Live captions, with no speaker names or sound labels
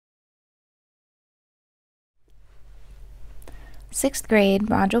6th grade,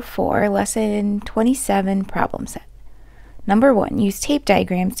 Module 4, Lesson 27, Problem Set. Number 1, use tape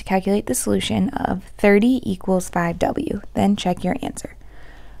diagrams to calculate the solution of 30 equals 5w. Then check your answer.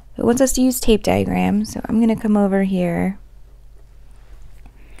 It wants us to use tape diagrams, so I'm going to come over here.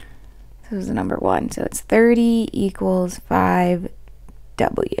 This is number 1, so it's 30 equals 5w.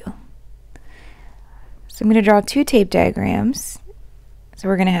 So I'm going to draw two tape diagrams. So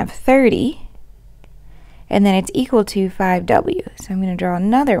we're going to have 30, and then it's equal to 5w. So I'm going to draw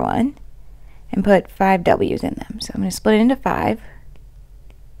another one and put 5w's in them. So I'm going to split it into 5.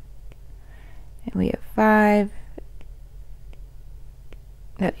 And we have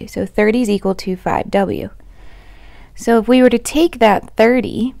 5w. So 30 is equal to 5w. So if we were to take that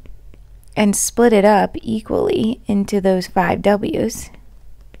 30 and split it up equally into those 5w's,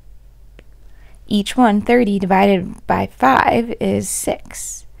 each one, 30 divided by 5 is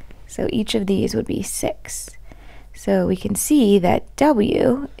 6. So each of these would be 6. So we can see that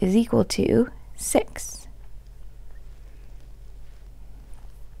w is equal to 6.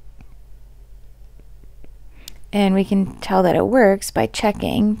 And we can tell that it works by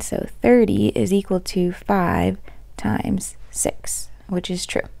checking. So 30 is equal to 5 times 6, which is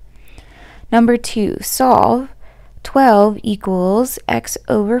true. Number 2, solve 12 equals x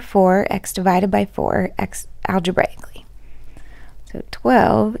over 4, x divided by 4, x algebraically. So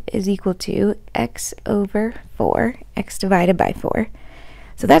 12 is equal to x over 4, x divided by 4.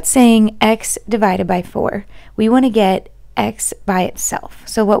 So that's saying x divided by 4. We want to get x by itself.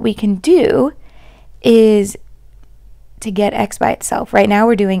 So what we can do is to get x by itself. Right now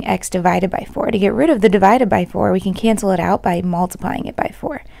we're doing x divided by 4. To get rid of the divided by 4, we can cancel it out by multiplying it by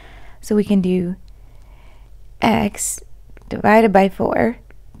 4. So we can do x divided by 4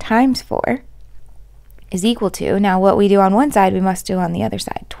 times 4 is equal to, now what we do on one side we must do on the other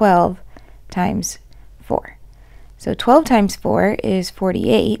side, 12 times 4. So 12 times 4 is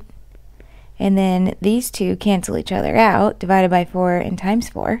 48, and then these two cancel each other out, divided by 4 and times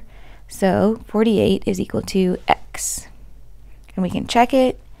 4. So 48 is equal to x. And we can check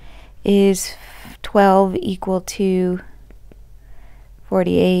it. Is 12 equal to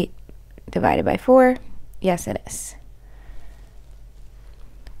 48 divided by 4? Yes, it is.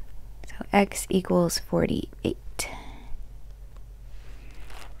 So x equals 48.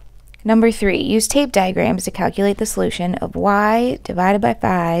 Number 3, use tape diagrams to calculate the solution of y divided by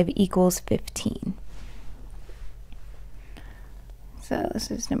 5 equals 15. So this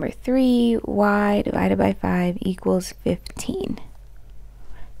is number 3, y divided by 5 equals 15.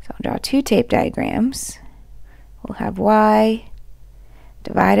 So I'll draw two tape diagrams. We'll have y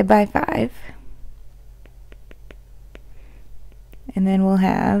divided by 5. And then we'll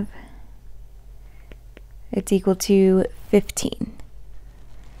have it's equal to 15.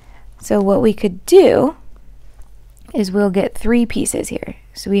 So what we could do is we'll get three pieces here.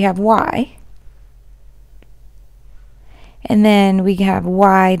 So we have y, and then we have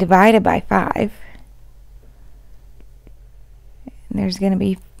y divided by 5. And there's going to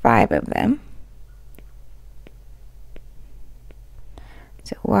be 5 of them.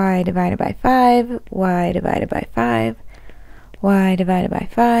 So y divided by 5, y divided by 5, y divided by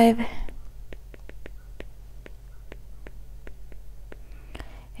 5.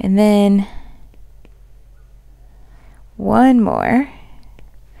 And then one more.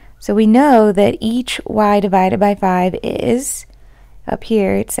 So we know that each y divided by 5 is, up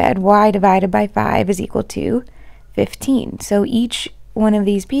here it said y divided by 5 is equal to 15. So each one of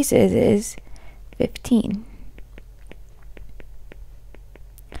these pieces is 15.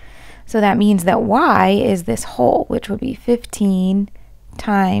 So that means that y is this whole, which would be 15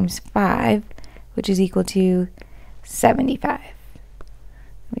 times 5, which is equal to 75.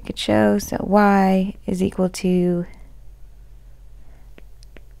 We could show, so y is equal to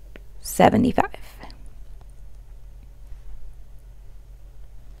 75.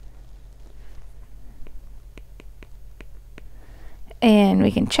 And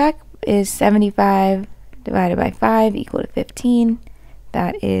we can check, is 75 divided by 5 equal to 15?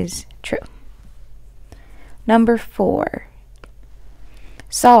 That is true. Number 4.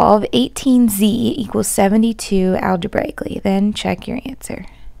 Solve 18z equals 72 algebraically. Then check your answer.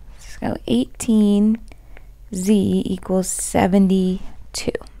 So 18z equals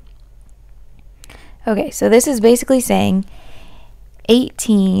 72. Okay, so this is basically saying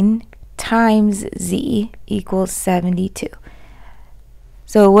 18 times z equals 72.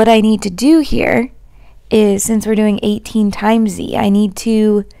 So what I need to do here is, since we're doing 18 times z, I need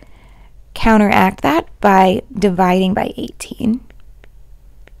to counteract that by dividing by 18.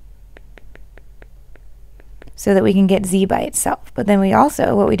 so that we can get z by itself. But then we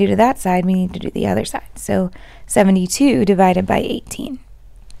also, what we do to that side, we need to do the other side. So 72 divided by 18.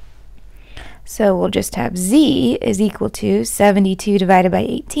 So we'll just have z is equal to 72 divided by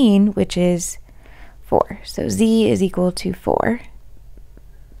 18, which is 4. So z is equal to 4.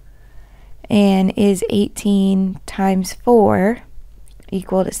 And is 18 times 4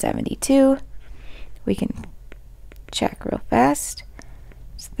 equal to 72? We can check real fast.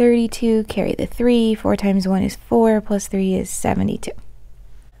 It's 32, carry the 3. 4 times 1 is 4, plus 3 is 72.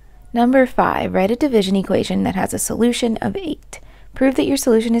 Number 5, write a division equation that has a solution of 8. Prove that your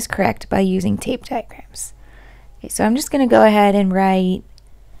solution is correct by using tape diagrams. Okay, so I'm just going to go ahead and write,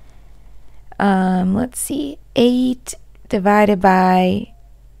 let's see, 8 divided by,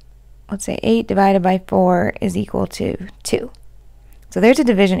 let's say 8 divided by 4 is equal to 2. So there's a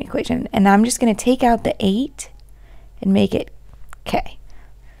division equation, and I'm just going to take out the 8 and make it k.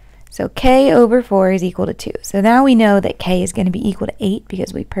 So k over 4 is equal to 2. So now we know that k is going to be equal to 8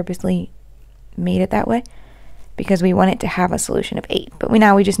 because we purposely made it that way, because we want it to have a solution of 8. But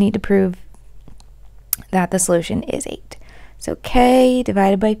now we just need to prove that the solution is 8. So k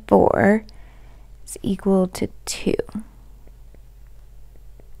divided by 4 is equal to 2.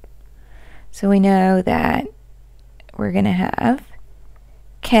 So we know that we're going to have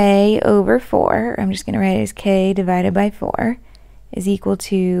k over 4, I'm just going to write it as k divided by 4, is equal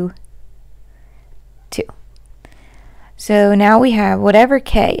to 2. So now we have whatever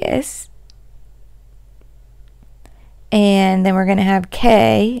k is, and then we're going to have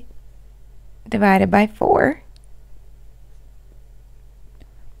k divided by 4,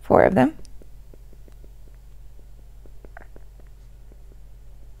 4 of them.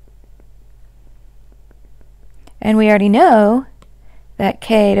 And we already know that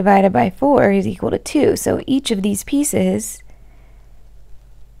k divided by 4 is equal to 2. So each of these pieces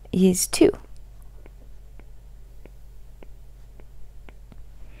is 2.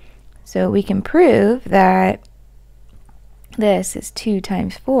 So we can prove that this is 2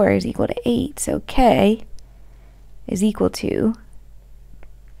 times 4 is equal to 8. So k is equal to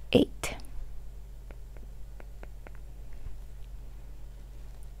 8.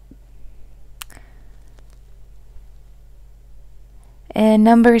 And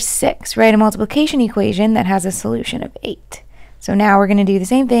number 6, write a multiplication equation that has a solution of 8. So now we're going to do the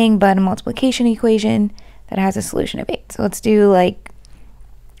same thing, but a multiplication equation that has a solution of 8. So let's do like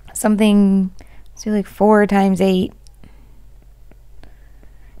something, let's do like 4 times 8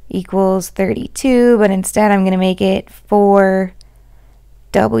 equals 32, but instead I'm going to make it 4w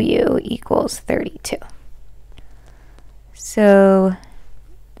equals 32. So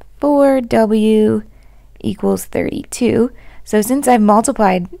 4w equals 32. So since I've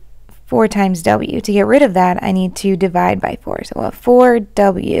multiplied 4 times w, to get rid of that, I need to divide by 4. So we'll have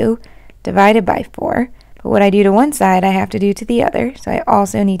 4w divided by 4. But what I do to one side, I have to do to the other. So I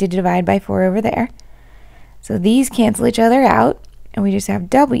also need to divide by 4 over there. So these cancel each other out, and we just have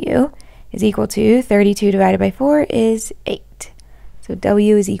w is equal to 32 divided by 4 is 8. So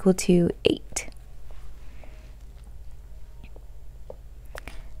w is equal to 8.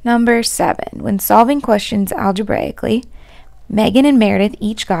 Number 7, when solving questions algebraically, Megan and Meredith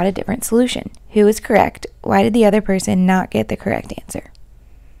each got a different solution. Who is correct? Why did the other person not get the correct answer?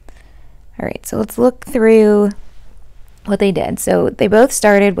 All right, so let's look through what they did. So they both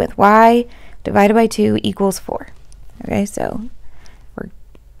started with y divided by 2 equals 4. Okay, so we've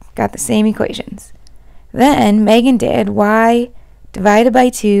got the same equations. Then Megan did y divided by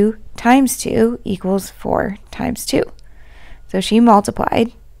 2 times 2 equals 4 times 2. So she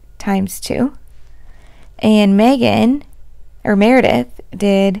multiplied times 2. And Meredith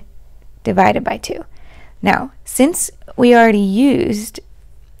did divided by 2. Now, since we already used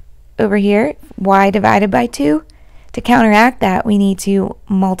over here y divided by 2, to counteract that, we need to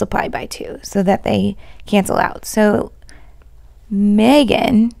multiply by 2 so that they cancel out. So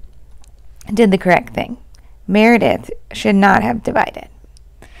Megan did the correct thing. Meredith should not have divided.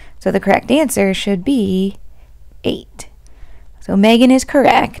 So the correct answer should be 8. So Megan is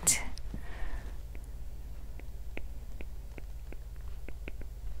correct.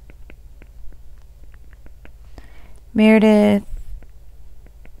 Meredith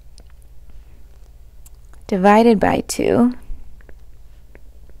divided by 2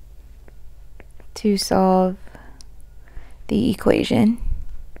 to solve the equation.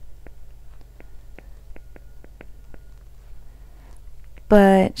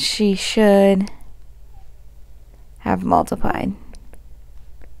 But she should have multiplied.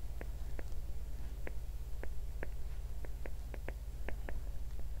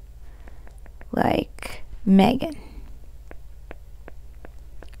 Like Megan.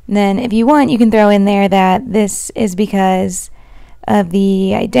 And then if you want, you can throw in there that this is because of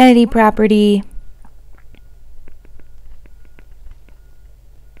the identity property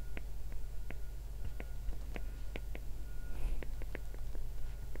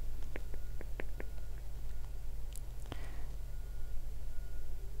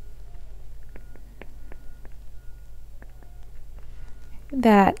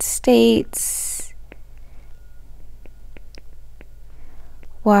that states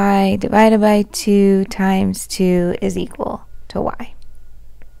y divided by 2 times 2 is equal to y.